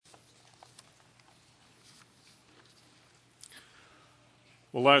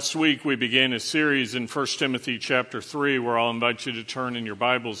Well, last week we began a series in 1 Timothy chapter 3 where I'll invite you to turn in your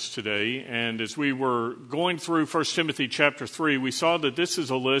Bibles today. And as we were going through 1 Timothy chapter 3, we saw that this is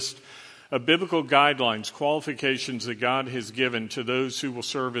a list of biblical guidelines, qualifications that God has given to those who will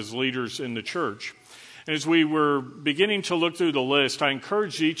serve as leaders in the church. And as we were beginning to look through the list, I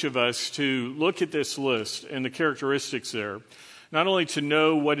encourage each of us to look at this list and the characteristics there, not only to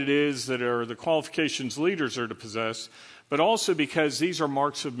know what it is that are the qualifications leaders are to possess, but also because these are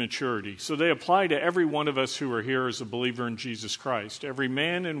marks of maturity. So they apply to every one of us who are here as a believer in Jesus Christ. Every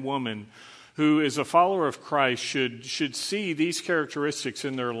man and woman who is a follower of Christ should see these characteristics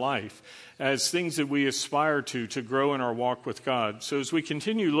in their life as things that we aspire to grow in our walk with God. So as we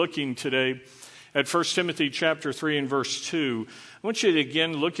continue looking today at 1 Timothy chapter 3 and verse 2, I want you to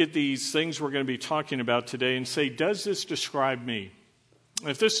again look at these things we're going to be talking about today and say, does this describe me?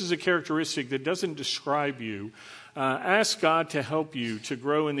 If this is a characteristic that doesn't describe you, ask God to help you to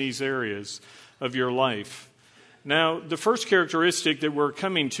grow in these areas of your life. Now, the first characteristic that we're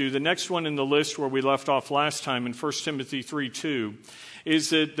coming to, the next one in the list where we left off last time in 1 Timothy 3:2,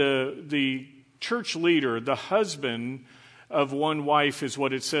 is that the church leader, the husband of one wife, is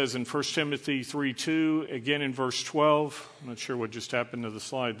what it says in 1 Timothy 3:2, again in verse 12. I'm not sure what just happened to the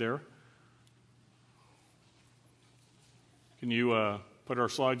slide there. Can you put our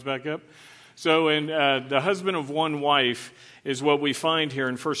slides back up? So, the husband of one wife is what we find here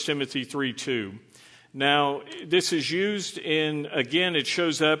in 1 Timothy 3:2. Now, this is used it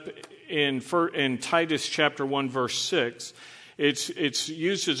shows up in Titus chapter 1, verse 6. It's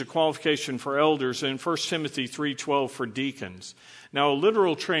used as a qualification for elders, and 1 Timothy 3:12 for deacons. Now, a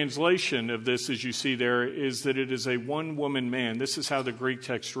literal translation of this, as you see there, is that it is a one-woman man. This is how the Greek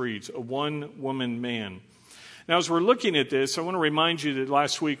text reads, a one-woman man. Now, as we're looking at this, I want to remind you that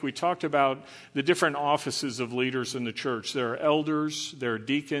last week we talked about the different offices of leaders in the church. There are elders, there are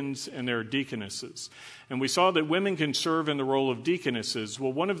deacons, and there are deaconesses. And we saw that women can serve in the role of deaconesses.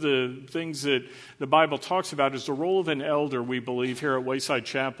 Well, one of the things that the Bible talks about is the role of an elder, we believe, here at Wayside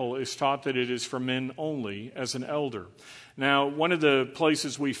Chapel is taught that it is for men only as an elder. Now, one of the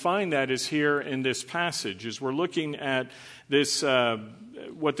places we find that is here in this passage. As we're looking at this,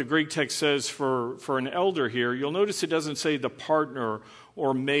 what the Greek text says for an elder here, you'll notice it doesn't say the partner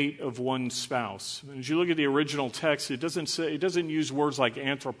or mate of one spouse. As you look at the original text, it doesn't use words like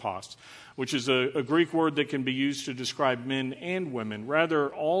anthropos, which is a Greek word that can be used to describe men and women. Rather,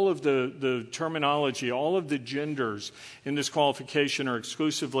 all of the terminology, all of the genders in this qualification are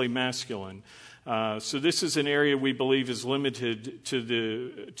exclusively masculine. So this is an area we believe is limited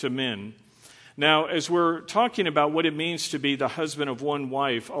to men. Now, as we're talking about what it means to be the husband of one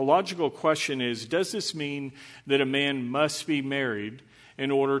wife, a logical question is, does this mean that a man must be married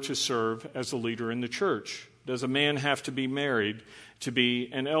in order to serve as a leader in the church? Does a man have to be married to be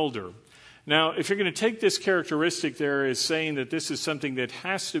an elder? Now, if you're going to take this characteristic there as saying that this is something that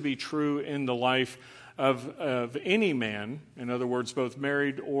has to be true in the life of any man, in other words, both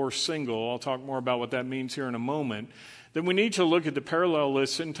married or single, I'll talk more about what that means here in a moment, then we need to look at the parallel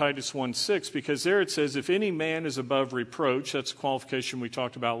list in Titus 1:6, because there it says, if any man is above reproach, that's a qualification we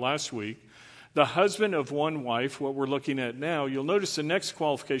talked about last week, the husband of one wife, what we're looking at now, you'll notice the next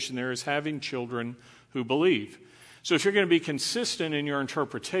qualification there is having children who believe. So if you're going to be consistent in your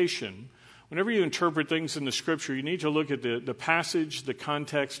interpretation, whenever you interpret things in the Scripture, you need to look at the passage, the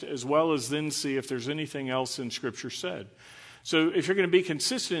context, as well as then see if there's anything else in Scripture said. So if you're going to be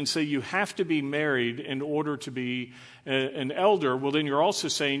consistent and say you have to be married in order to be an elder, well, then you're also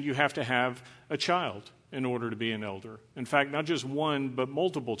saying you have to have a child in order to be an elder. In fact, not just one, but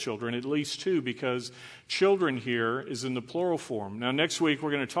multiple children, at least two, because children here is in the plural form. Now, next week, we're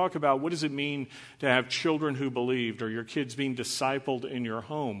going to talk about what does it mean to have children who believed, or your kids being discipled in your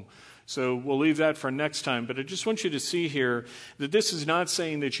home. So we'll leave that for next time. But I just want you to see here that this is not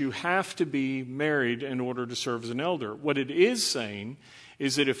saying that you have to be married in order to serve as an elder. What it is saying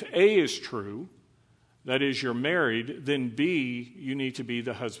is that if A is true, that is, you're married, then B, you need to be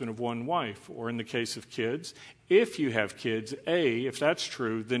the husband of one wife. Or in the case of kids, if you have kids, A, if that's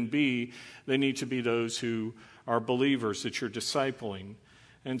true, then B, they need to be those who are believers that you're discipling.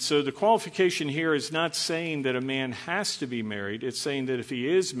 And so the qualification here is not saying that a man has to be married. It's saying that if he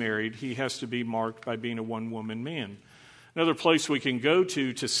is married, he has to be marked by being a one-woman man. Another place we can go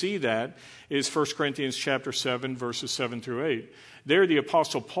to see that is 1 Corinthians chapter 7, verses 7 through 8. There, the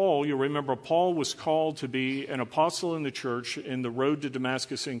Apostle Paul, you'll remember Paul was called to be an apostle in the church in the road to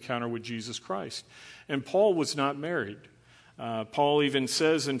Damascus encounter with Jesus Christ. And Paul was not married. Paul even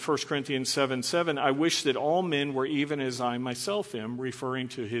says in 1 Corinthians 7:7, I wish that all men were even as I myself am, referring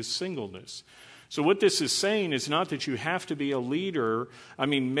to his singleness. So what this is saying is not that you have to be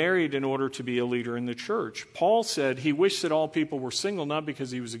married in order to be a leader in the church. Paul said he wished that all people were single, not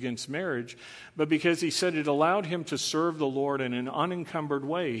because he was against marriage, but because he said it allowed him to serve the Lord in an unencumbered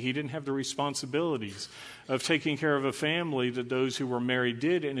way. He didn't have the responsibilities of taking care of a family that those who were married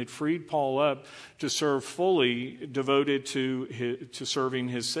did, and it freed Paul up to serve fully, devoted to serving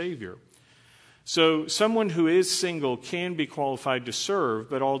his Savior. So someone who is single can be qualified to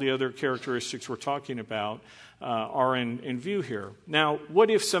serve, but all the other characteristics we're talking about are in view here. Now, what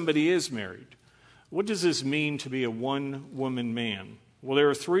if somebody is married? What does this mean to be a one-woman man? Well,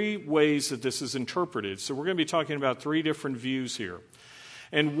 there are three ways that this is interpreted. So we're going to be talking about three different views here.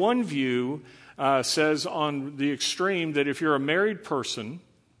 And one view says on the extreme that if you're a married person,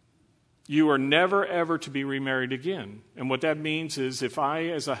 you are never, ever to be remarried again. And what that means is if I,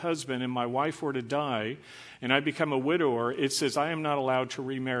 as a husband, and my wife were to die, and I become a widower, it says I am not allowed to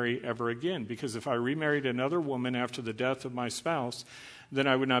remarry ever again. Because if I remarried another woman after the death of my spouse, then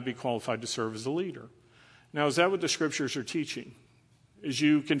I would not be qualified to serve as a leader. Now, is that what the Scriptures are teaching? As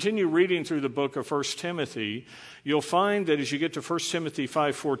you continue reading through the book of 1 Timothy, you'll find that as you get to 1 Timothy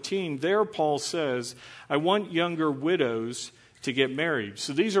 5:14, there Paul says, I want younger widows to get married.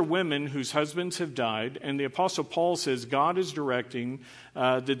 So these are women whose husbands have died, and the Apostle Paul says God is directing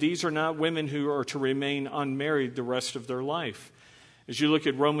that these are not women who are to remain unmarried the rest of their life. As you look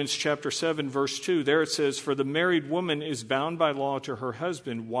at Romans chapter 7, verse 2, there it says, For the married woman is bound by law to her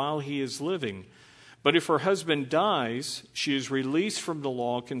husband while he is living. But if her husband dies, she is released from the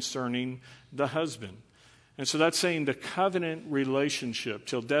law concerning the husband. And so that's saying the covenant relationship,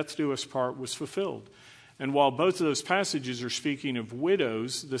 till death do us part, was fulfilled. And while both of those passages are speaking of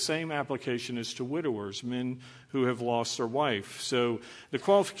widows, the same application is to widowers, men who have lost their wife. So the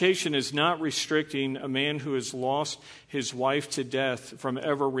qualification is not restricting a man who has lost his wife to death from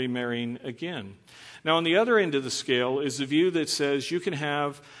ever remarrying again. Now, on the other end of the scale is the view that says you can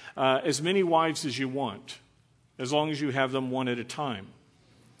have as many wives as you want, as long as you have them one at a time.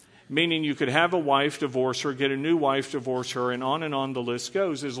 Meaning you could have a wife, divorce her, get a new wife, divorce her, and on the list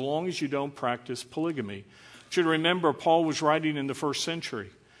goes, as long as you don't practice polygamy. You should remember, Paul was writing in the first century.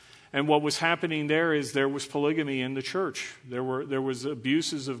 And what was happening there is there was polygamy in the church. There was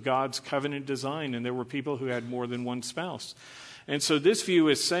abuses of God's covenant design, and there were people who had more than one spouse. And so this view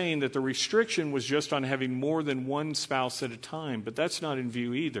is saying that the restriction was just on having more than one spouse at a time, but that's not in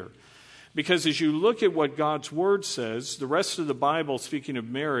view either. Because as you look at what God's Word says, the rest of the Bible, speaking of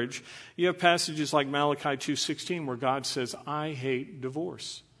marriage, you have passages like Malachi 2:16 where God says, I hate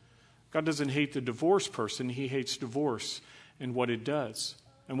divorce. God doesn't hate the divorced person, he hates divorce and what it does.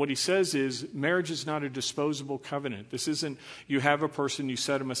 And what he says is, marriage is not a disposable covenant. This isn't you have a person, you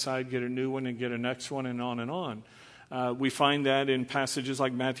set them aside, get a new one, and get a next one, and on and on. We find that in passages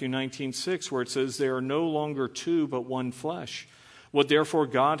like Matthew 19:6 where it says, they are no longer two but one flesh. What therefore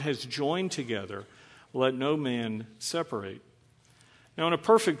God has joined together, let no man separate. Now, in a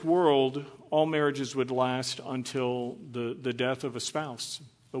perfect world, all marriages would last until the death of a spouse.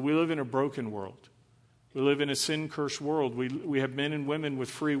 But we live in a broken world. We live in a sin-cursed world. We have men and women with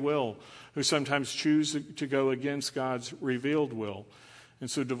free will who sometimes choose to go against God's revealed will. And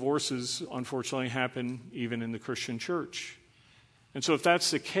so divorces, unfortunately, happen even in the Christian church. And so if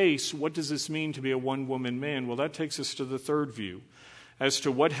that's the case, what does this mean to be a one-woman man? Well, that takes us to the third view as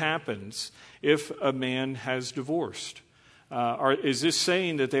to what happens if a man has divorced. Is this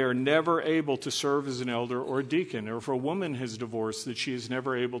saying that they are never able to serve as an elder or a deacon? Or if a woman has divorced, that she is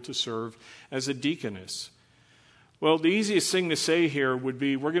never able to serve as a deaconess? Well, the easiest thing to say here would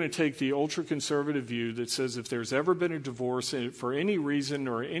be we're going to take the ultra-conservative view that says if there's ever been a divorce for any reason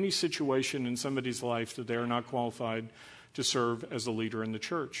or any situation in somebody's life that they are not qualified to serve as a leader in the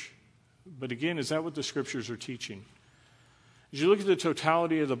church. But again, is that what the Scriptures are teaching? As you look at the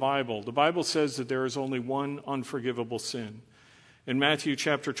totality of the Bible says that there is only one unforgivable sin. In Matthew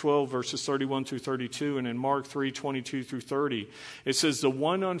chapter 12, verses 31 through 32, and in Mark 3, 22 through 30, it says the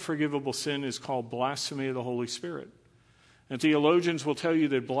one unforgivable sin is called blasphemy of the Holy Spirit. And theologians will tell you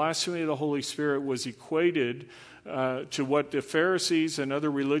that blasphemy of the Holy Spirit was equated to what the Pharisees and other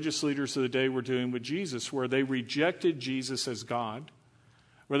religious leaders of the day were doing with Jesus, where they rejected Jesus as God,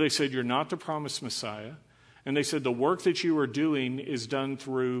 where they said, you're not the promised Messiah. And they said the work that you are doing is done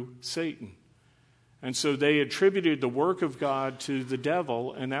through Satan. And so they attributed the work of God to the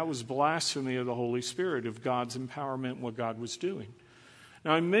devil, and that was blasphemy of the Holy Spirit, of God's empowerment and what God was doing.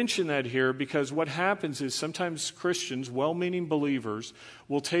 Now, I mention that here because what happens is sometimes Christians, well-meaning believers,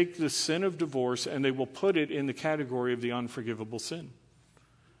 will take the sin of divorce and they will put it in the category of the unforgivable sin.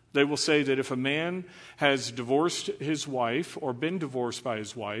 They will say that if a man has divorced his wife or been divorced by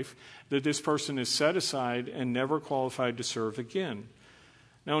his wife, that this person is set aside and never qualified to serve again.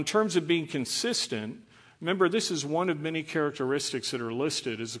 Now, in terms of being consistent, remember, this is one of many characteristics that are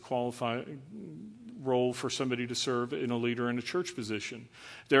listed as a qualified role for somebody to serve in a leader in a church position.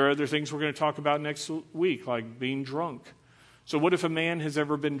 There are other things we're going to talk about next week, like being drunk. So what if a man has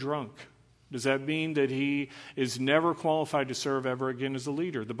ever been drunk? Does that mean that he is never qualified to serve ever again as a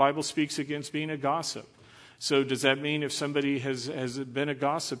leader? The Bible speaks against being a gossip. So does that mean if somebody has been a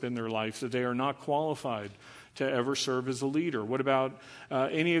gossip in their life that they are not qualified to ever serve as a leader? What about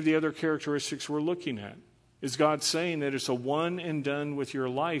any of the other characteristics we're looking at? Is God saying that it's a one and done with your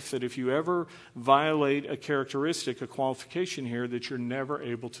life, that if you ever violate a characteristic, a qualification here, that you're never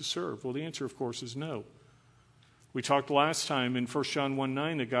able to serve? Well, the answer, of course, is no. We talked last time in 1 John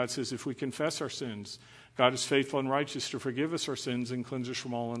 1:9 that God says if we confess our sins, God is faithful and righteous to forgive us our sins and cleanse us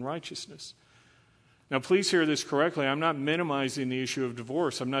from all unrighteousness. Now, please hear this correctly. I'm not minimizing the issue of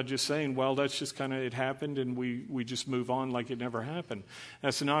divorce. I'm not just saying, well, that's just kind of, it happened and we just move on like it never happened.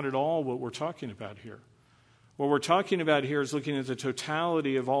 That's not at all what we're talking about here. What we're talking about here is looking at the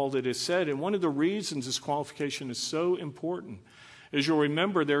totality of all that is said. And one of the reasons this qualification is so important is you'll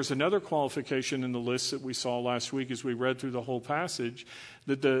remember there's another qualification in the list that we saw last week as we read through the whole passage,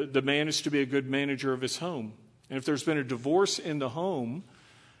 that the man is to be a good manager of his home. And if there's been a divorce in the home,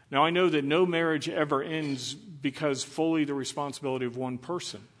 now I know that no marriage ever ends because fully the responsibility of one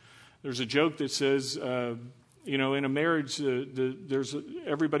person. There's a joke that says, in a marriage,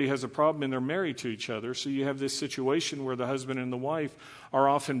 everybody has a problem and they're married to each other. So you have this situation where the husband and the wife are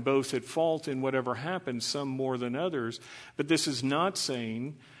often both at fault in whatever happens, some more than others. But this is not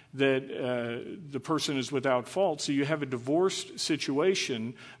saying that the person is without fault. So you have a divorced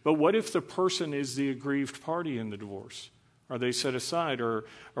situation, but what if the person is the aggrieved party in the divorce? Are they set aside? Or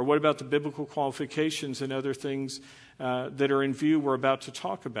what about the biblical qualifications and other things that are in view we're about to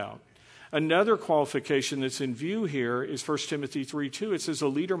talk about? Another qualification that's in view here is 1 Timothy 3:2. It says a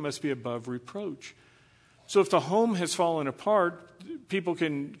leader must be above reproach. So if the home has fallen apart, people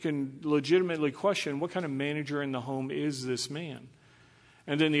can legitimately question what kind of manager in the home is this man?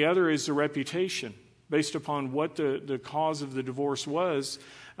 And then the other is the reputation. Based upon what the cause of the divorce was,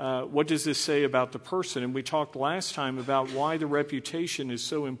 what does this say about the person? And we talked last time about why the reputation is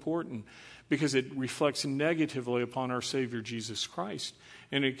so important, because it reflects negatively upon our Savior Jesus Christ.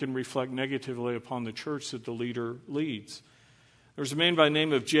 And it can reflect negatively upon the church that the leader leads. There's a man by the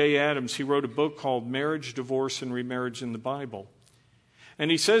name of Jay Adams. He wrote a book called Marriage, Divorce, and Remarriage in the Bible.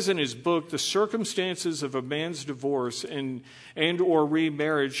 And he says in his book, the circumstances of a man's divorce and or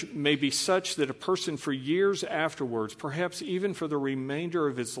remarriage may be such that a person for years afterwards, perhaps even for the remainder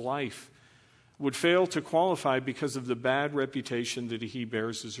of his life, would fail to qualify because of the bad reputation that he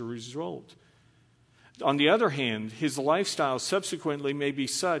bears as a result. On the other hand, his lifestyle subsequently may be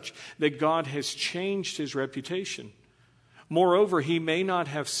such that God has changed his reputation. Moreover, he may not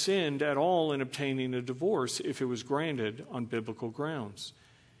have sinned at all in obtaining a divorce if it was granted on biblical grounds.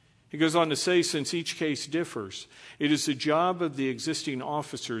 He goes on to say, since each case differs, it is the job of the existing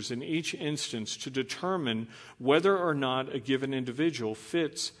officers in each instance to determine whether or not a given individual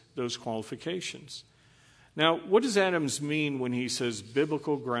fits those qualifications. Now, what does Adams mean when he says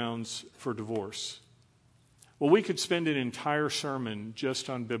biblical grounds for divorce? Well, we could spend an entire sermon just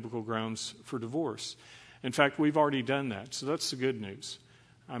on biblical grounds for divorce. In fact, we've already done that, so that's the good news.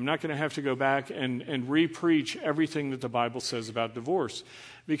 I'm not going to have to go back and re-preach everything that the Bible says about divorce.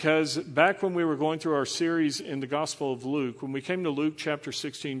 Because back when we were going through our series in the Gospel of Luke, when we came to Luke chapter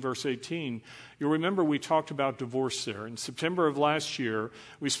 16, verse 18, you'll remember we talked about divorce there. In September of last year,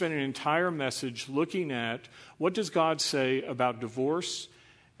 we spent an entire message looking at what does God say about divorce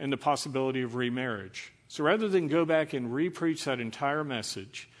and the possibility of remarriage. So rather than go back and re-preach that entire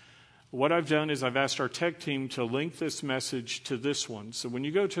message, what I've done is I've asked our tech team to link this message to this one. So when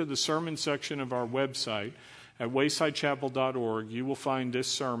you go to the sermon section of our website at waysidechapel.org, you will find this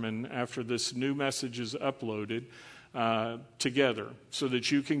sermon after this new message is uploaded together so that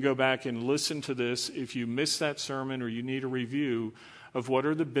you can go back and listen to this if you missed that sermon or you need a review of what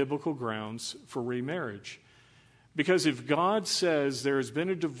are the biblical grounds for remarriage. Because if God says there has been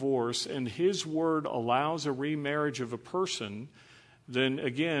a divorce and his word allows a remarriage of a person, then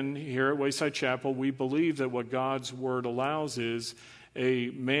again, here at Wayside Chapel, we believe that what God's word allows is a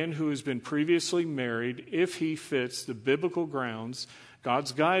man who has been previously married, if he fits the biblical grounds,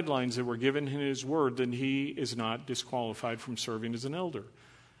 God's guidelines that were given in his word, then he is not disqualified from serving as an elder.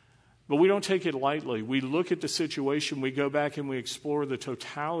 But we don't take it lightly. We look at the situation, we go back and we explore the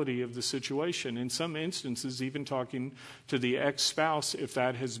totality of the situation. In some instances, even talking to the ex-spouse, if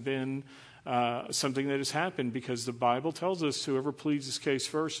that has been something that has happened, because the Bible tells us whoever pleads his case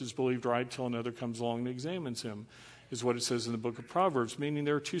first is believed right till another comes along and examines him, is what it says in the book of Proverbs, meaning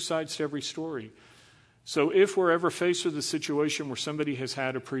there are two sides to every story. So if we're ever faced with a situation where somebody has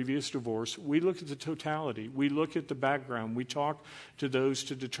had a previous divorce, we look at the totality. We look at the background. We talk to those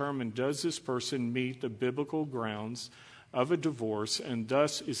to determine, does this person meet the biblical grounds of a divorce and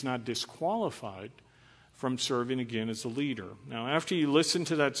thus is not disqualified from serving again as a leader. Now, after you listen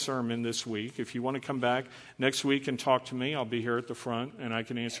to that sermon this week, if you want to come back next week and talk to me, I'll be here at the front and I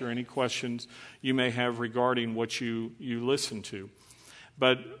can answer any questions you may have regarding what you listen to.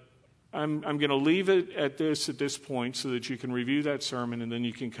 But I'm going to leave it at this point so that you can review that sermon and then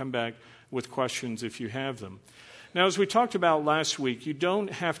you can come back with questions if you have them. Now, as we talked about last week, you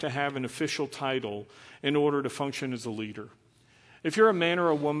don't have to have an official title in order to function as a leader. If you're a man or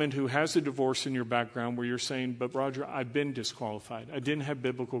a woman who has a divorce in your background where you're saying, but Roger, I've been disqualified. I didn't have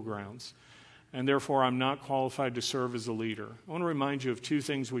biblical grounds, and therefore I'm not qualified to serve as a leader. I want to remind you of two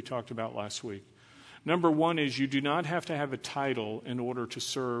things we talked about last week. Number one is you do not have to have a title in order to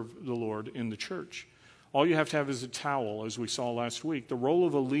serve the Lord in the church. All you have to have is a towel, as we saw last week. The role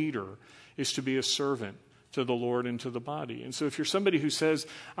of a leader is to be a servant to the Lord and to the body. And so if you're somebody who says,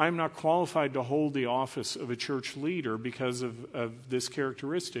 I'm not qualified to hold the office of a church leader because of this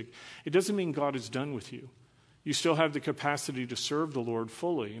characteristic, it doesn't mean God is done with you. You still have the capacity to serve the Lord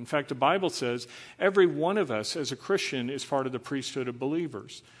fully. In fact, the Bible says every one of us as a Christian is part of the priesthood of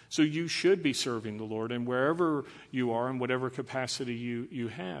believers. So you should be serving the Lord, and wherever you are, in whatever capacity you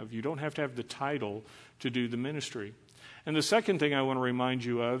have. You don't have to have the title to do the ministry. And the second thing I want to remind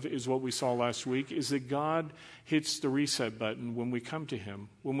you of is what we saw last week, is that God hits the reset button when we come to Him,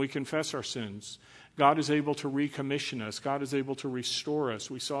 when we confess our sins. God is able to recommission us. God is able to restore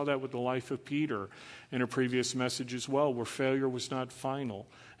us. We saw that with the life of Peter in a previous message as well, where failure was not final.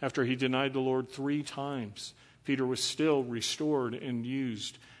 After he denied the Lord 3 times, Peter was still restored and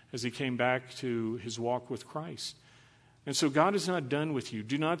used as he came back to his walk with Christ. And so God is not done with you.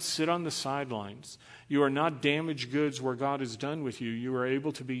 Do not sit on the sidelines. You are not damaged goods where God is done with you. You are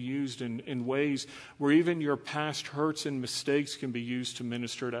able to be used in ways where even your past hurts and mistakes can be used to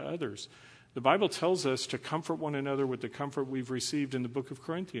minister to others. The Bible tells us to comfort one another with the comfort we've received in the book of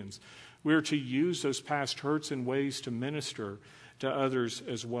Corinthians. We are to use those past hurts and ways to minister to others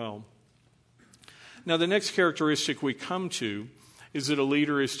as well. Now, the next characteristic we come to is that a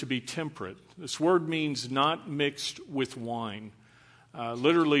leader is to be temperate. This word means not mixed with wine,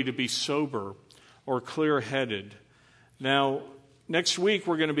 literally to be sober or clear-headed. Now, next week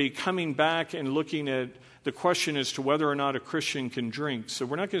we're going to be coming back and looking at the question as to whether or not a Christian can drink. So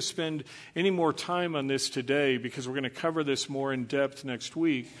we're not going to spend any more time on this today because we're going to cover this more in depth next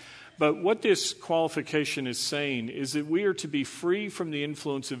week. But what this qualification is saying is that we are to be free from the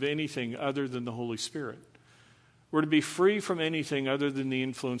influence of anything other than the Holy Spirit. We're to be free from anything other than the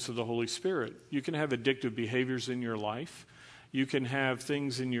influence of the Holy Spirit. You can have addictive behaviors in your life. You can have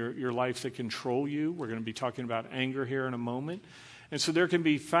things in your life that control you. We're going to be talking about anger here in a moment. And so there can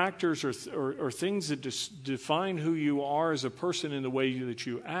be factors or things that define who you are as a person in the way that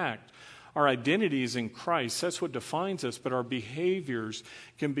you act. Our identity is in Christ. That's what defines us, but our behaviors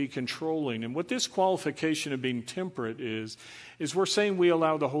can be controlling. And what this qualification of being temperate is we're saying we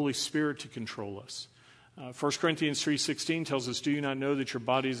allow the Holy Spirit to control us. 1 Corinthians 3:16 tells us, do you not know that your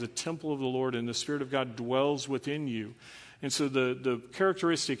body is a temple of the Lord and the Spirit of God dwells within you? And so the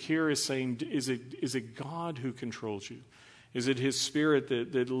characteristic here is saying, is it God who controls you? Is it His Spirit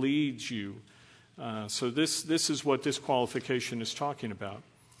that leads you? So this is what this qualification is talking about.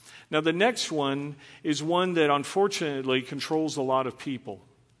 Now, the next one is one that unfortunately controls a lot of people,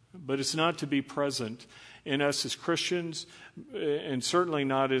 but it's not to be present in us as Christians and certainly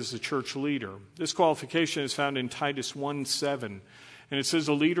not as a church leader. This qualification is found in Titus 1:7, and it says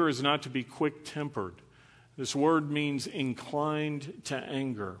a leader is not to be quick-tempered. This word means inclined to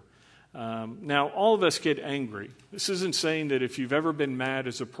anger. Now, all of us get angry. This isn't saying that if you've ever been mad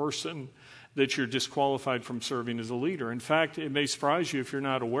as a person that you're disqualified from serving as a leader. In fact, it may surprise you if you're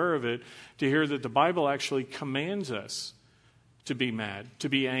not aware of it to hear that the Bible actually commands us to be mad, to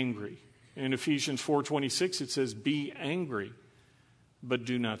be angry. In Ephesians 4:26, it says, be angry, but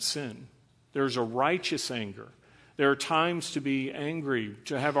do not sin. There's a righteous anger. There are times to be angry,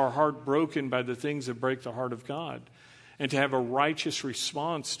 to have our heart broken by the things that break the heart of God, and to have a righteous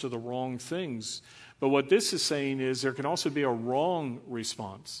response to the wrong things. But what this is saying is there can also be a wrong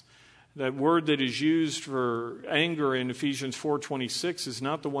response. That word that is used for anger in Ephesians 4:26 is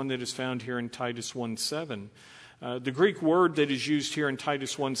not the one that is found here in Titus 1:7. The Greek word that is used here in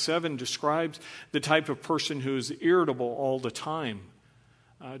Titus 1:7 describes the type of person who is irritable all the time.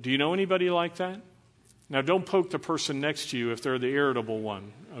 Do you know anybody like that? Now, don't poke the person next to you if they're the irritable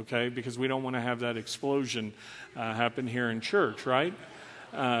one, okay? Because we don't want to have that explosion happen here in church, right?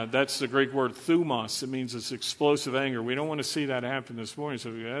 That's the Greek word thumos. It means it's explosive anger. We don't want to see that happen this morning,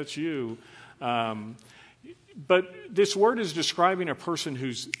 so that's you. But this word is describing a person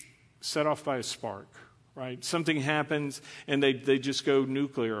who's set off by a spark, right? Something happens, and they just go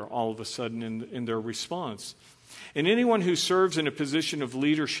nuclear all of a sudden in their response. And anyone who serves in a position of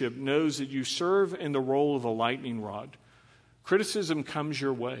leadership knows that you serve in the role of a lightning rod. Criticism comes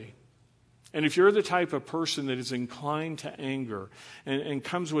your way. And if you're the type of person that is inclined to anger and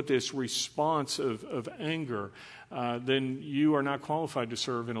comes with this response of anger, then you are not qualified to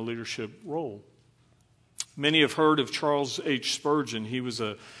serve in a leadership role. Many have heard of Charles H. Spurgeon. He was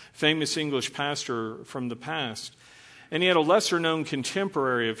a famous English pastor from the past. And he had a lesser-known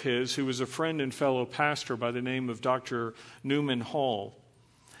contemporary of his who was a friend and fellow pastor by the name of Dr. Newman Hall.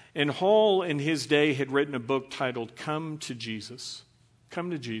 And Hall, in his day, had written a book titled Come to Jesus.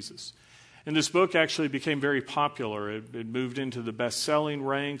 Come to Jesus. And this book actually became very popular. It moved into the best-selling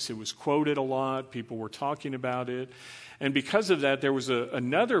ranks. It was quoted a lot. People were talking about it. And because of that, there was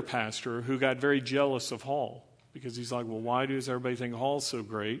another pastor who got very jealous of Hall. Because he's like, well, why does everybody think Hall's so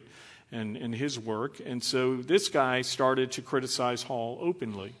great in his work? And so this guy started to criticize Hall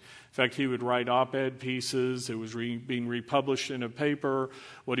openly. In fact, he would write op-ed pieces. It was being republished in a paper,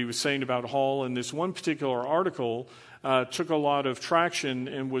 what he was saying about Hall. And this one particular article took a lot of traction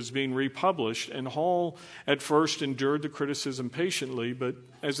and was being republished. And Hall at first endured the criticism patiently, but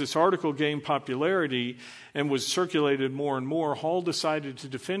as this article gained popularity and was circulated more and more, Hall decided to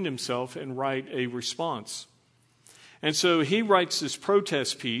defend himself and write a response. And so he writes this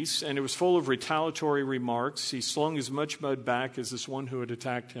protest piece, and it was full of retaliatory remarks. He slung as much mud back as this one who had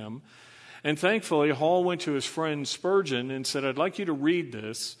attacked him. And thankfully, Hall went to his friend Spurgeon and said, I'd like you to read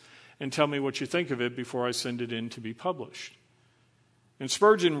this and tell me what you think of it before I send it in to be published. And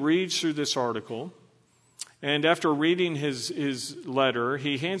Spurgeon reads through this article, and after reading his letter,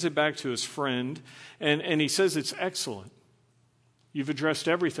 he hands it back to his friend, and he says it's excellent. You've addressed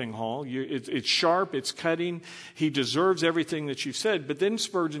everything, Hall. It's sharp, it's cutting. He deserves everything that you've said. But then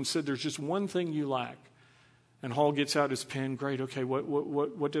Spurgeon said, there's just one thing you lack. And Hall gets out his pen. Great, okay,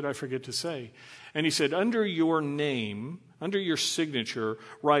 what did I forget to say? And he said, under your name, under your signature,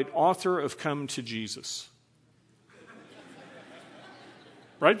 write author of Come to Jesus.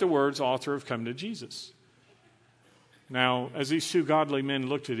 Write the words author of Come to Jesus. Now, as these two godly men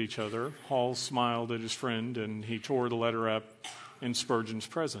looked at each other, Hall smiled at his friend, and he tore the letter up in Spurgeon's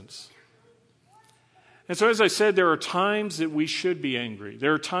presence. And so, as I said, there are times that we should be angry.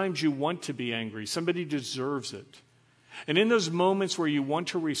 There are times you want to be angry. Somebody deserves it. And in those moments where you want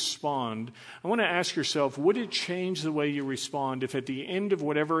to respond, I want to ask yourself, would it change the way you respond if at the end of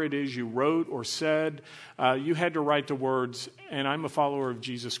whatever it is you wrote or said, you had to write the words, and I'm a follower of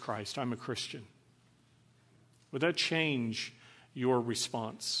Jesus Christ, I'm a Christian? Would that change your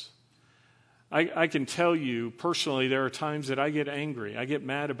response? I can tell you personally, there are times that I get angry. I get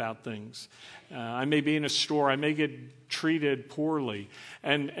mad about things. I may be in a store. I may get treated poorly.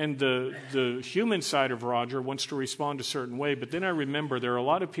 And the human side of Roger wants to respond a certain way. But then I remember there are a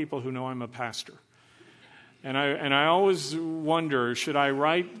lot of people who know I'm a pastor. And I always wonder, should I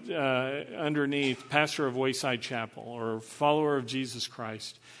write underneath pastor of Wayside Chapel or follower of Jesus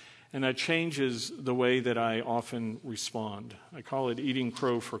Christ? And that changes the way that I often respond. I call it eating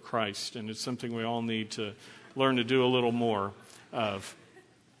crow for Christ, and it's something we all need to learn to do a little more of.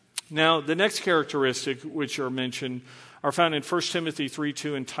 Now, the next characteristic which are mentioned are found in 1 Timothy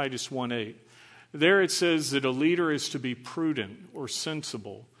 3:2 and Titus 1:8. There it says that a leader is to be prudent or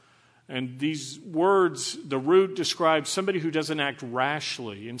sensible. And these words, the root describes somebody who doesn't act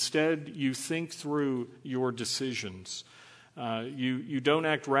rashly. Instead, you think through your decisions. You don't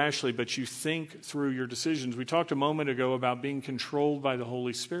act rashly, but you think through your decisions. We talked a moment ago about being controlled by the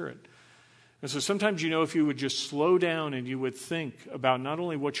Holy Spirit. And so sometimes, if you would just slow down and you would think about not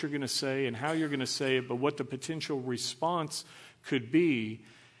only what you're going to say and how you're going to say it, but what the potential response could be,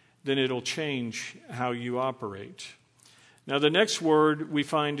 then it'll change how you operate. Now, the next word we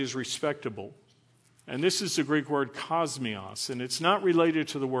find is respectable. And this is the Greek word kosmios, and it's not related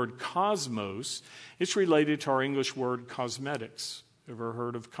to the word cosmos. It's related to our English word cosmetics. Ever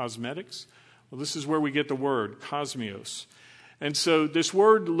heard of cosmetics? Well, this is where we get the word kosmios. And so this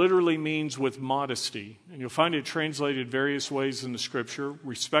word literally means with modesty. And you'll find it translated various ways in the Scripture: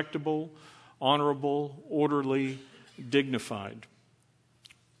 respectable, honorable, orderly, dignified.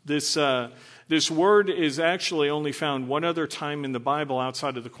 This word is actually only found one other time in the Bible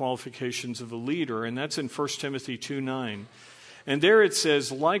outside of the qualifications of a leader, and that's in 1 Timothy 2:9. And there it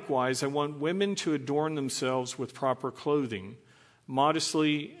says, "Likewise, I want women to adorn themselves with proper clothing,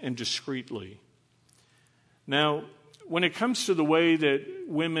 modestly and discreetly." Now, when it comes to the way that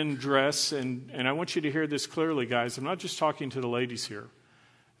women dress, and I want you to hear this clearly, guys, I'm not just talking to the ladies here.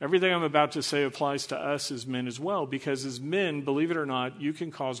 Everything I'm about to say applies to us as men as well, because as men, believe it or not, you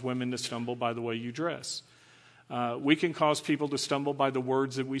can cause women to stumble by the way you dress. We can cause people to stumble by the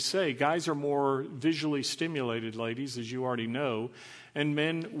words that we say. Guys are more visually stimulated, ladies, as you already know, and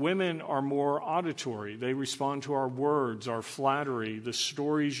women are more auditory. They respond to our words, our flattery, the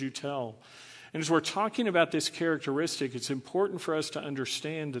stories you tell. And as we're talking about this characteristic, it's important for us to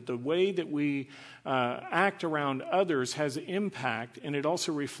understand that the way that we act around others has impact, and it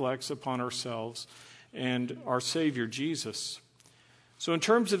also reflects upon ourselves and our Savior, Jesus. So in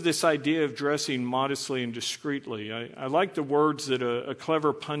terms of this idea of dressing modestly and discreetly, I like the words that a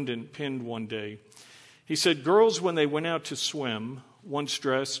clever pundit penned one day. He said, "Girls, when they went out to swim, once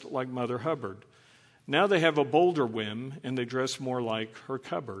dressed like Mother Hubbard. Now they have a bolder whim, and they dress more like her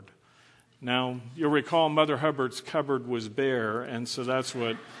cupboard." Now, you'll recall Mother Hubbard's cupboard was bare, and so that's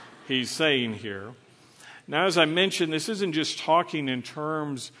what he's saying here. Now, as I mentioned, this isn't just talking in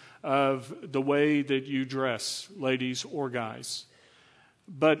terms of the way that you dress, ladies or guys.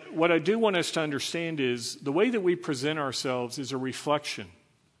 But what I do want us to understand is the way that we present ourselves is a reflection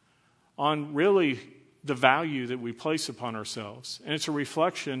on really the value that we place upon ourselves. And it's a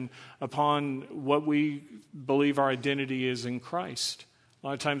reflection upon what we believe our identity is in Christ. A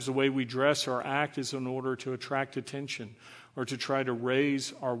lot of times the way we dress or act is in order to attract attention or to try to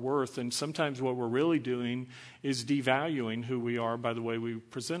raise our worth. And sometimes what we're really doing is devaluing who we are by the way we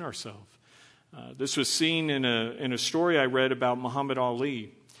present ourselves. This was seen in a story I read about Muhammad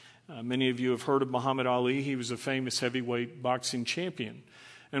Ali. Many of you have heard of Muhammad Ali. He was a famous heavyweight boxing champion.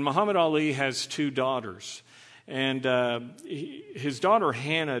 And Muhammad Ali has two daughters. And his daughter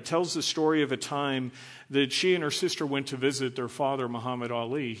Hannah tells the story of a time that she and her sister went to visit their father, Muhammad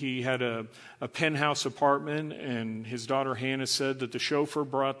Ali. He had a penthouse apartment, and his daughter Hannah said that the chauffeur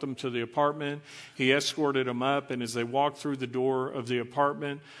brought them to the apartment. He escorted them up, and as they walked through the door of the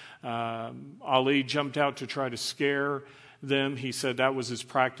apartment, Ali jumped out to try to scare them. He said that was his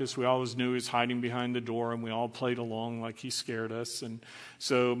practice. We always knew he was hiding behind the door, and we all played along like he scared us. And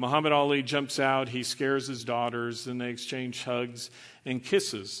so Muhammad Ali jumps out. He scares his daughters, and they exchange hugs and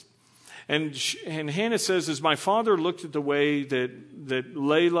kisses. And Hannah says, as my father looked at the way that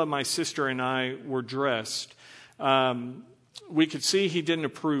Layla, my sister, and I were dressed, we could see he didn't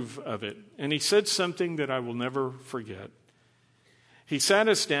approve of it. And he said something that I will never forget. He sat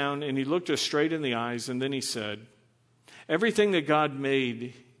us down, and he looked us straight in the eyes, and then he said, "Everything that God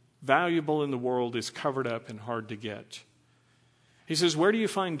made valuable in the world is covered up and hard to get." He says, "Where do you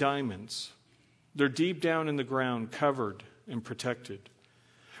find diamonds? They're deep down in the ground, covered and protected.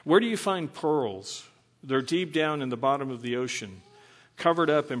 Where do you find pearls? They're deep down in the bottom of the ocean, covered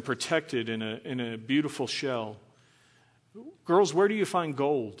up and protected in a beautiful shell. Girls, where do you find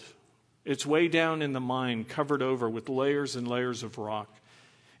gold? It's way down in the mine, covered over with layers and layers of rock."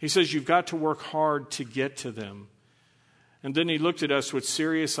 He says, "You've got to work hard to get to them." And then he looked at us with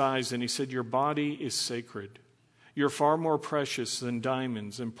serious eyes and he said, "Your body is sacred. You're far more precious than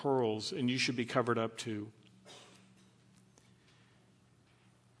diamonds and pearls, and you should be covered up too."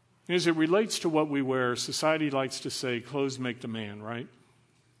 As it relates to what we wear, society likes to say, clothes make the man, right?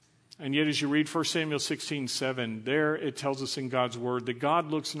 And yet as you read 1 Samuel 16:7, there it tells us in God's word that God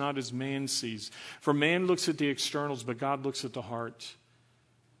looks not as man sees. For man looks at the externals, but God looks at the heart.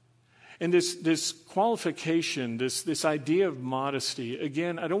 And this qualification, this idea of modesty,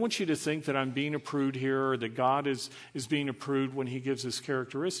 again, I don't want you to think that I'm being a prude here or that God is being a prude when he gives this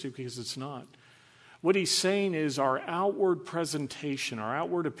characteristic, because it's not. What he's saying is our outward presentation, our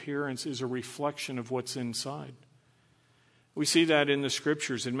outward appearance is a reflection of what's inside. We see that in the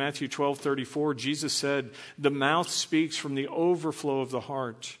scriptures. In Matthew 12:34, Jesus said, "The mouth speaks from the overflow of the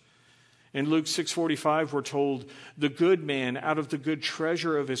heart." In Luke 6:45, we're told, "The good man out of the good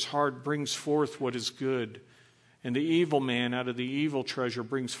treasure of his heart brings forth what is good. And the evil man out of the evil treasure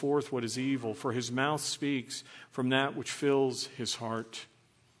brings forth what is evil, for his mouth speaks from that which fills his heart."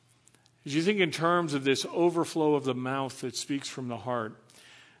 As you think in terms of this overflow of the mouth that speaks from the heart,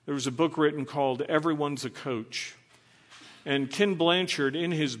 there was a book written called Everyone's a Coach. And Ken Blanchard,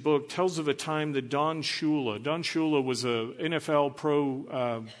 in his book, tells of a time that Don Shula was an NFL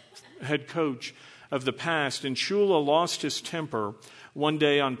pro head coach of the past, and Shula lost his temper one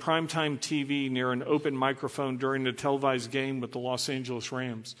day on primetime TV near an open microphone during a televised game with the Los Angeles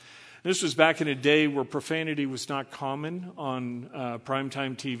Rams. This was back in a day where profanity was not common on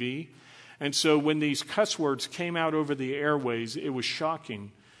primetime TV. And so when these cuss words came out over the airways, it was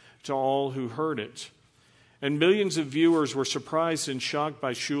shocking to all who heard it. And millions of viewers were surprised and shocked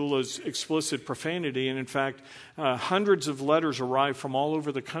by Shula's explicit profanity. And in fact, hundreds of letters arrived from all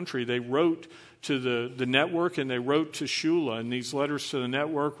over the country. They wrote to the network and they wrote to Shula. And these letters to the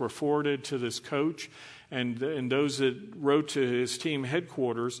network were forwarded to this coach and those that wrote to his team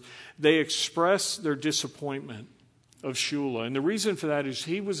headquarters. They expressed their disappointment of Shula. And the reason for that is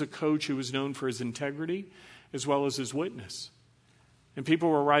he was a coach who was known for his integrity as well as his witness. And people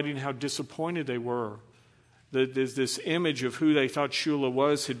were writing how disappointed they were that this image of who they thought Shula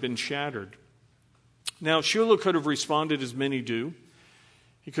was had been shattered. Now, Shula could have responded as many do.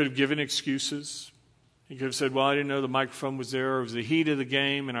 He could have given excuses. He could have said, well, I didn't know the microphone was there. It was the heat of the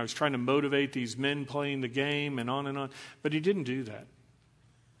game, and I was trying to motivate these men playing the game, and on and on. But he didn't do that.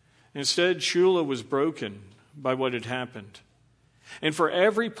 Instead, Shula was broken by what had happened. And for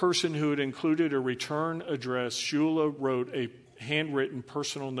every person who had included a return address, Shula wrote a handwritten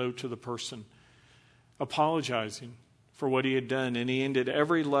personal note to the person, apologizing for what he had done. And he ended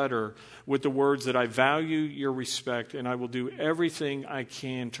every letter with the words that I value your respect and I will do everything I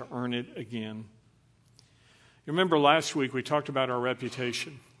can to earn it again. You remember last week we talked about our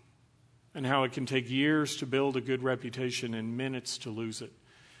reputation and how it can take years to build a good reputation and minutes to lose it.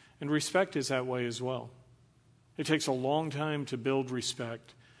 And respect is that way as well. It takes a long time to build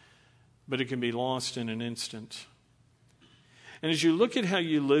respect, but it can be lost in an instant. And as you look at how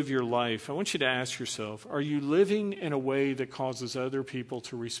you live your life, I want you to ask yourself, are you living in a way that causes other people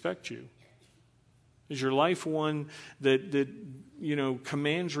to respect you? Is your life one that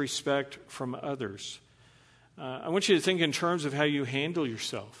commands respect from others? I want you to think in terms of how you handle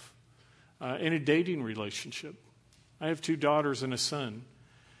yourself in a dating relationship. I have 2 daughters and a son.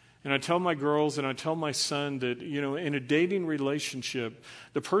 And I tell my girls and I tell my son that, in a dating relationship,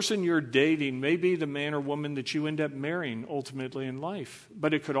 the person you're dating may be the man or woman that you end up marrying ultimately in life.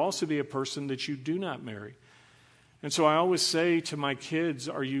 But it could also be a person that you do not marry. And so I always say to my kids,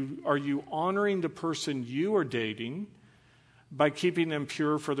 are you honoring the person you are dating by keeping them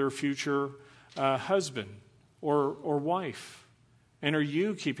pure for their future husband or wife? And are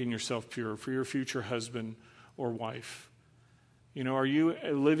you keeping yourself pure for your future husband or wife? Are you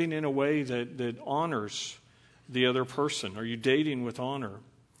living in a way that honors the other person? Are you dating with honor?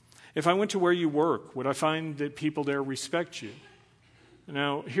 If I went to where you work, would I find that people there respect you?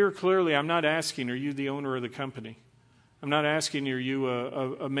 Now, here clearly, I'm not asking, are you the owner of the company? I'm not asking, are you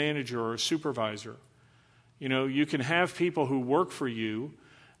a manager or a supervisor? You can have people who work for you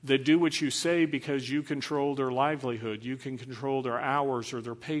that do what you say because you control their livelihood. You can control their hours or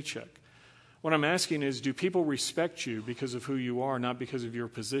their paycheck. What I'm asking is, do people respect you because of who you are, not because of your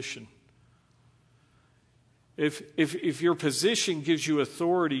position? If your position gives you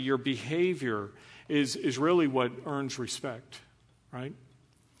authority, your behavior is really what earns respect, right?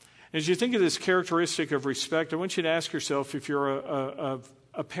 As you think of this characteristic of respect, I want you to ask yourself, if you're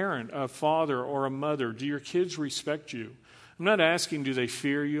a parent, a father, or a mother, do your kids respect you? I'm not asking, do they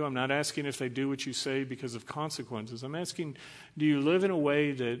fear you? I'm not asking if they do what you say because of consequences. I'm asking, do you live in a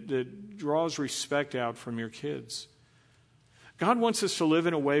way that draws respect out from your kids? God wants us to live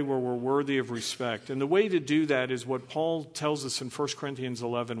in a way where we're worthy of respect. And the way to do that is what Paul tells us in 1 Corinthians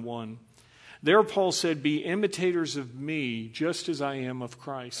 11:1. There Paul said, be imitators of me just as I am of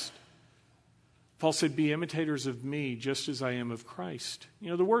Christ. Paul said, be imitators of me just as I am of Christ.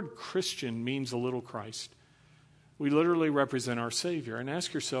 The word Christian means a little Christ. We literally represent our Savior. And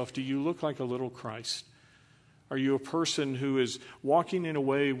ask yourself, do you look like a little Christ? Are you a person who is walking in a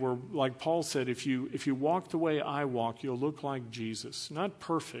way where, like Paul said, if you walk the way I walk, you'll look like Jesus? Not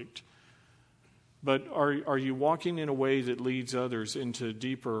perfect, but are you walking in a way that leads others into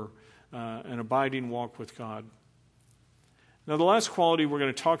deeper and abiding walk with God? Now, the last quality we're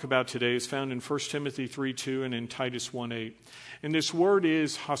going to talk about today is found in 1 Timothy 3:2 and in Titus 1:8. And this word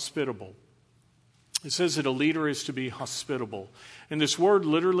is hospitable. It says that a leader is to be hospitable. And this word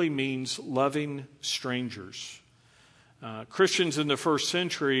literally means loving strangers. Christians in the first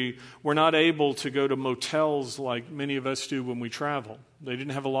century were not able to go to motels like many of us do when we travel. They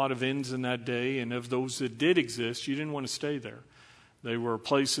didn't have a lot of inns in that day, and of those that did exist, you didn't want to stay there. They were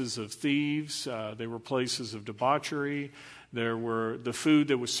places of thieves. They were places of debauchery. The food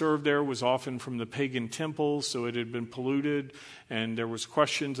that was served there was often from the pagan temples, so it had been polluted, and there was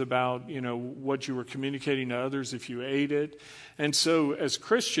questions about, what you were communicating to others if you ate it. And so as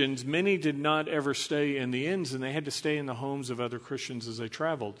Christians, many did not ever stay in the inns, and they had to stay in the homes of other Christians as they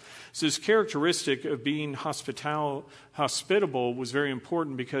traveled. So this characteristic of being hospitable was very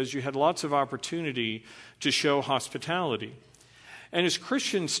important because you had lots of opportunity to show hospitality. And as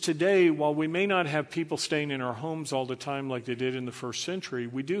Christians today, while we may not have people staying in our homes all the time like they did in the first century,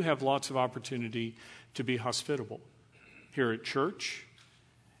 we do have lots of opportunity to be hospitable here at church,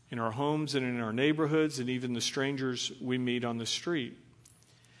 in our homes and in our neighborhoods, and even the strangers we meet on the street.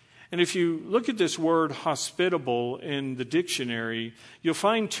 And if you look at this word hospitable in the dictionary, you'll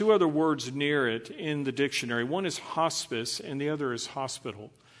find two other words near it in the dictionary. One is hospice, and the other is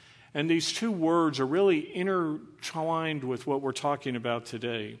hospital. And these two words are really intertwined with what we're talking about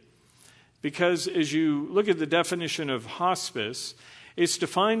today. Because as you look at the definition of hospice, it's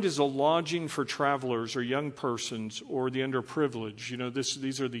defined as a lodging for travelers or young persons or the underprivileged.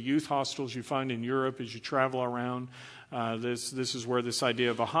 These are the youth hostels you find in Europe as you travel around. This is where this idea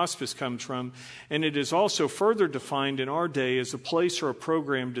of a hospice comes from. And it is also further defined in our day as a place or a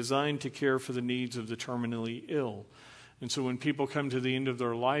program designed to care for the needs of the terminally ill. And so when people come to the end of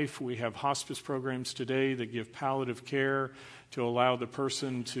their life, we have hospice programs today that give palliative care to allow the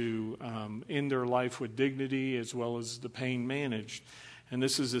person to end their life with dignity as well as the pain managed. And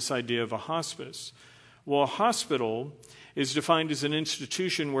this is this idea of a hospice. Well, a hospital is defined as an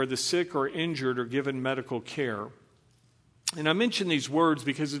institution where the sick or injured are given medical care. And I mention these words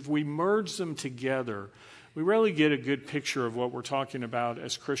because if we merge them together, we really get a good picture of what we're talking about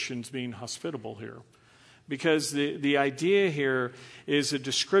as Christians being hospitable here. Because the idea here is a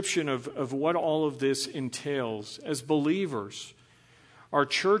description of what all of this entails. As believers, our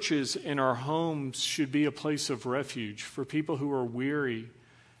churches and our homes should be a place of refuge for people who are weary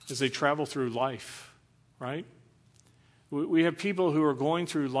as they travel through life, right? We have people who are going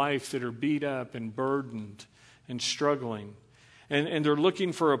through life that are beat up and burdened and struggling. And they're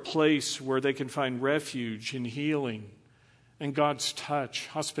looking for a place where they can find refuge and healing and God's touch,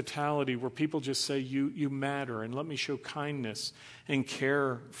 hospitality, where people just say, you matter, and let me show kindness and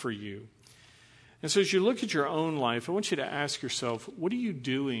care for you. And so as you look at your own life, I want you to ask yourself, what are you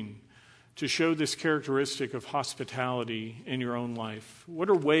doing to show this characteristic of hospitality in your own life? What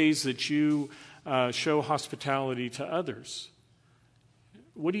are ways that you show hospitality to others?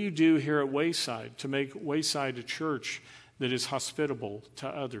 What do you do here at Wayside to make Wayside a church that is hospitable to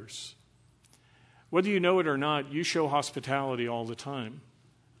others? Whether you know it or not, you show hospitality all the time.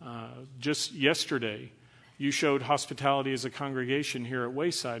 Just yesterday, you showed hospitality as a congregation here at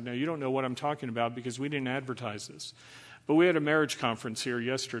Wayside. Now, you don't know what I'm talking about because we didn't advertise this. But we had a marriage conference here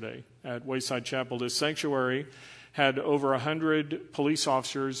yesterday at Wayside Chapel. This sanctuary had over 100 police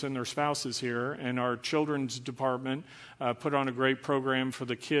officers and their spouses here, and our children's department put on a great program for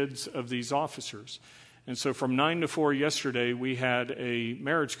the kids of these officers. And so from 9 to 4 yesterday, we had a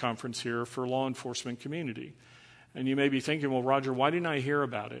marriage conference here for law enforcement community. And you may be thinking, well, Roger, why didn't I hear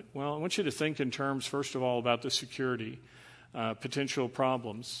about it? Well, I want you to think in terms, first of all, about the security, potential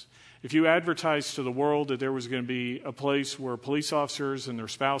problems. If you advertised to the world that there was going to be a place where police officers and their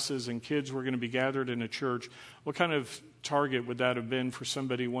spouses and kids were going to be gathered in a church, what kind of target would that have been for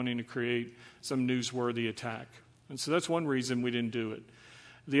somebody wanting to create some newsworthy attack? And so that's one reason we didn't do it.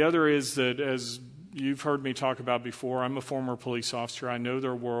 The other is that, as you've heard me talk about before, I'm a former police officer. I know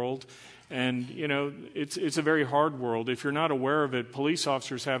their world. And, it's a very hard world. If you're not aware of it, police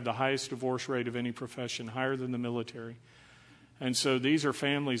officers have the highest divorce rate of any profession, higher than the military. And so these are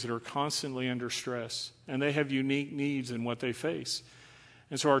families that are constantly under stress, and they have unique needs in what they face.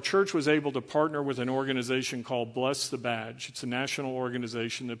 And so our church was able to partner with an organization called Bless the Badge. It's a national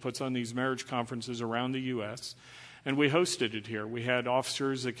organization that puts on these marriage conferences around the U.S., and we hosted it here. We had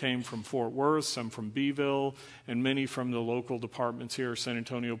officers that came from Fort Worth, some from Beeville, and many from the local departments here, San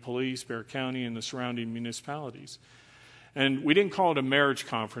Antonio Police, Bexar County, and the surrounding municipalities. And we didn't call it a marriage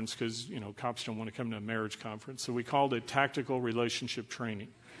conference because, cops don't want to come to a marriage conference. So we called it Tactical Relationship Training,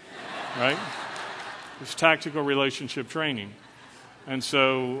 right? It's Tactical Relationship Training. And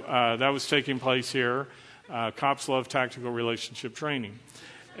so that was taking place here. Cops love tactical relationship training.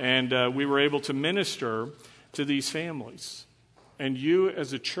 And we were able to minister to these families. And you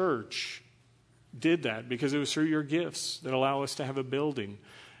as a church did that because it was through your gifts that allow us to have a building.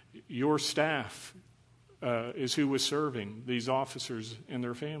 Your staff is who was serving these officers and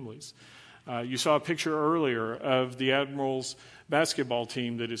their families. You saw a picture earlier of the Admirals basketball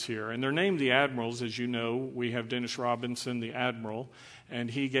team that is here. And they're named the Admirals. As you know, we have Dennis Robinson, the Admiral, and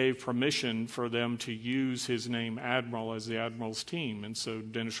he gave permission for them to use his name Admiral as the Admirals team. And so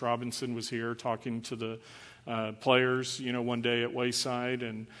Dennis Robinson was here talking to the players, one day at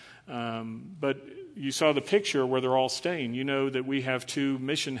Wayside. But you saw the picture where they're all staying. You know that we have 2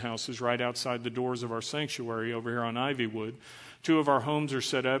 mission houses right outside the doors of our sanctuary over here on Ivywood. 2 of our homes are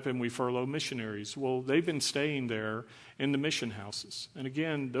set up and we furlough missionaries. Well, they've been staying there in the mission houses. And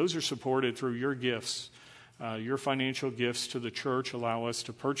again, those are supported through your gifts. Your financial gifts to the church allow us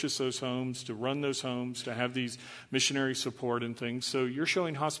to purchase those homes, to run those homes, to have these missionary support and things. So you're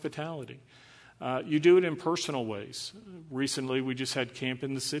showing hospitality. You do it in personal ways. Recently, we just had camp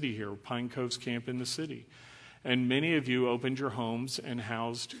in the city here, Pine Cove's camp in the city. And many of you opened your homes and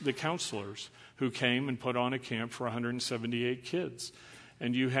housed the counselors who came and put on a camp for 178 kids.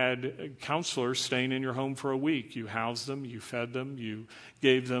 And you had counselors staying in your home for a week. You housed them, you fed them, you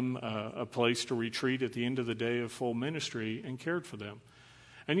gave them a place to retreat at the end of the day of full ministry and cared for them.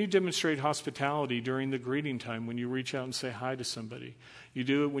 And you demonstrate hospitality during the greeting time when you reach out and say hi to somebody. You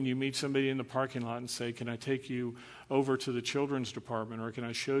do it when you meet somebody in the parking lot and say, can I take you over to the children's department, or can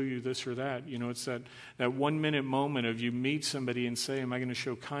I show you this or that? It's that 1 minute moment of you meet somebody and say, am I going to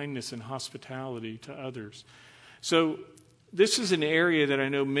show kindness and hospitality to others? So this is an area that I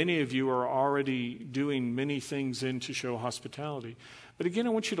know many of you are already doing many things in to show hospitality. But again, I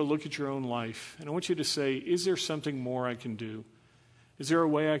want you to look at your own life, and I want you to say, is there something more I can do? Is there a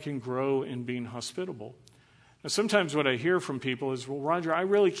way I can grow in being hospitable? Now, sometimes what I hear from people is, well, Roger, I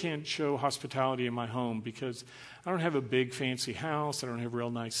really can't show hospitality in my home because I don't have a big fancy house. I don't have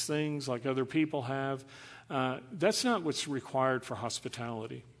real nice things like other people have. That's not what's required for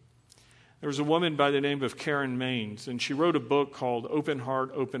hospitality. There was a woman by the name of Karen Maines, and she wrote a book called Open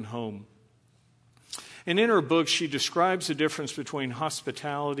Heart, Open Home. And in her book, she describes the difference between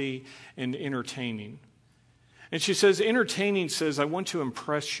hospitality and entertaining. And she says, entertaining says, I want to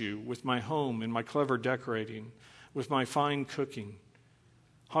impress you with my home and my clever decorating, with my fine cooking.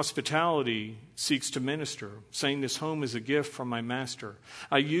 Hospitality seeks to minister, saying this home is a gift from my master.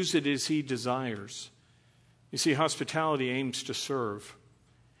 I use it as he desires. You see, hospitality aims to serve.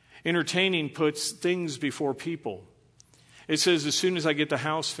 Entertaining puts things before people. It says, as soon as I get the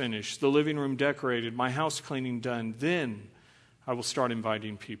house finished, the living room decorated, my house cleaning done, then I will start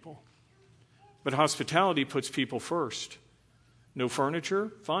inviting people. But hospitality puts people first. No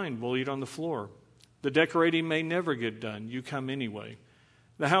furniture? Fine, we'll eat on the floor. The decorating may never get done. You come anyway.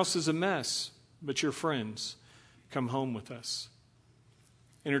 The house is a mess, but your friends come home with us.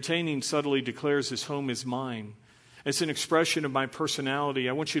 Entertaining subtly declares this home is mine. It's an expression of my personality.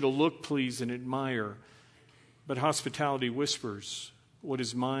 I want you to look, please, and admire. But hospitality whispers, what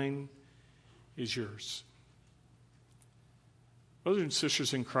is mine is yours. Brothers and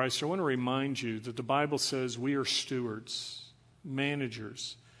sisters in Christ, I want to remind you that the Bible says we are stewards,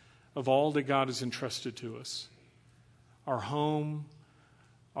 managers of all that God has entrusted to us. Our home,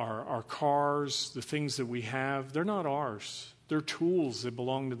 our cars, the things that we have, they're not ours. They're tools that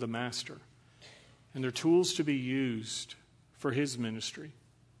belong to the Master. And they're tools to be used for His ministry,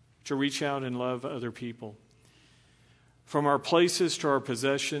 to reach out and love other people. From our places to our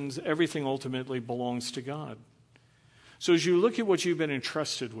possessions, everything ultimately belongs to God. So as you look at what you've been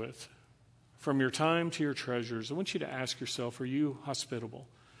entrusted with, from your time to your treasures, I want you to ask yourself, are you hospitable?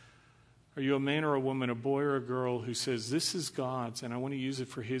 Are you a man or a woman, a boy or a girl who says, this is God's and I want to use it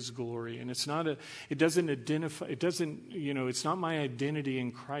for His glory? And it's not it's not my identity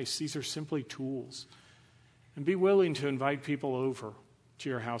in Christ. These are simply tools. And be willing to invite people over to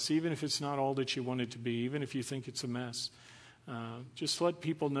your house, even if it's not all that you want it to be, even if you think it's a mess. Just let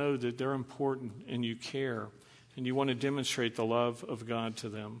people know that they're important and you care. And you want to demonstrate the love of God to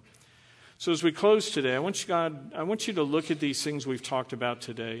them. So as we close today, I want you to look at these things we've talked about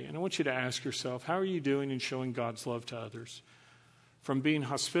today. And I want you to ask yourself, how are you doing in showing God's love to others? From being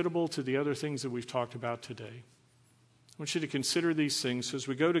hospitable to the other things that we've talked about today. I want you to consider these things. So as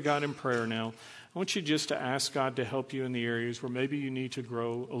we go to God in prayer now, I want you just to ask God to help you in the areas where maybe you need to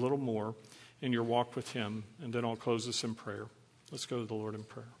grow a little more in your walk with Him. And then I'll close this in prayer. Let's go to the Lord in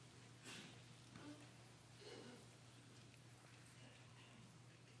prayer.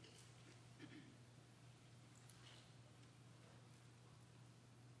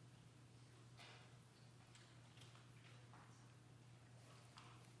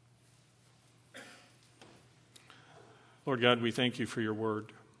 Lord God, we thank you for your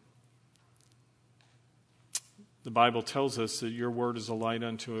word. The Bible tells us that your word is a light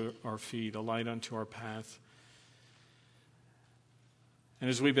unto our feet, a light unto our path. And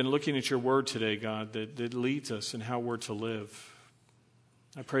as we've been looking at your word today, God, that leads us in how we're to live,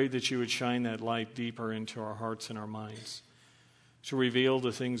 I pray that you would shine that light deeper into our hearts and our minds, to reveal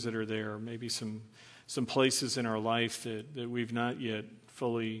the things that are there, maybe some places in our life that we've not yet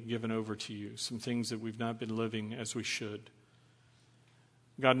fully given over to you, some things that we've not been living as we should.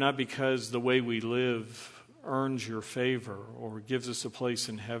 God, not because the way we live earns your favor or gives us a place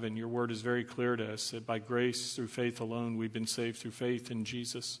in heaven. Your word is very clear to us that by grace, through faith alone, we've been saved through faith in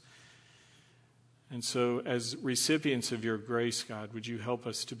Jesus. And so as recipients of your grace, God, would you help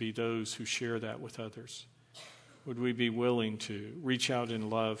us to be those who share that with others? Would we be willing to reach out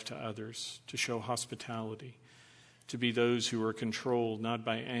in love to others, to show hospitality, to be those who are controlled not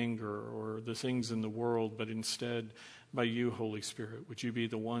by anger or the things in the world, but instead by you, Holy Spirit? Would you be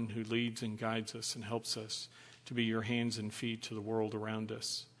the one who leads and guides us and helps us to be your hands and feet to the world around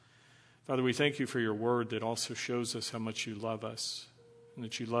us? Father, we thank you for your word that also shows us how much you love us and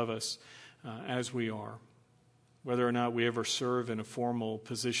that you love us as we are. Whether or not we ever serve in a formal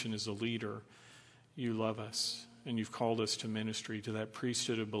position as a leader, you love us and you've called us to ministry, to that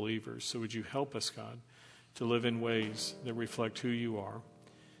priesthood of believers. So would you help us, God, to live in ways that reflect who you are,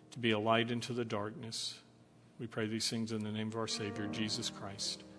 to be a light into the darkness. We pray these things in the name of our Savior, Jesus Christ.